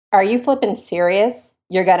Are you flipping serious?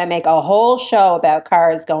 You're going to make a whole show about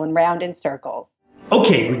cars going round in circles.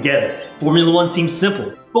 Okay, we get it. Formula One seems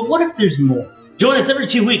simple, but what if there's more? Join us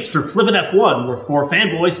every 2 weeks for Flippin' F1, where four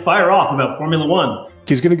fanboys fire off about Formula One.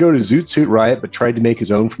 He's going to go to Zoot Suit Riot, but tried to make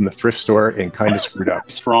his own from the thrift store and kind of screwed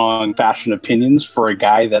up. Strong fashion opinions for a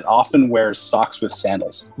guy that often wears socks with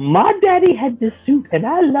sandals. My daddy had this suit, and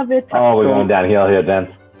I love it. Oh, we're going downhill here,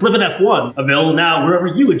 Dan. Flippin' F1, available now wherever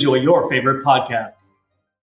you enjoy your favorite podcast.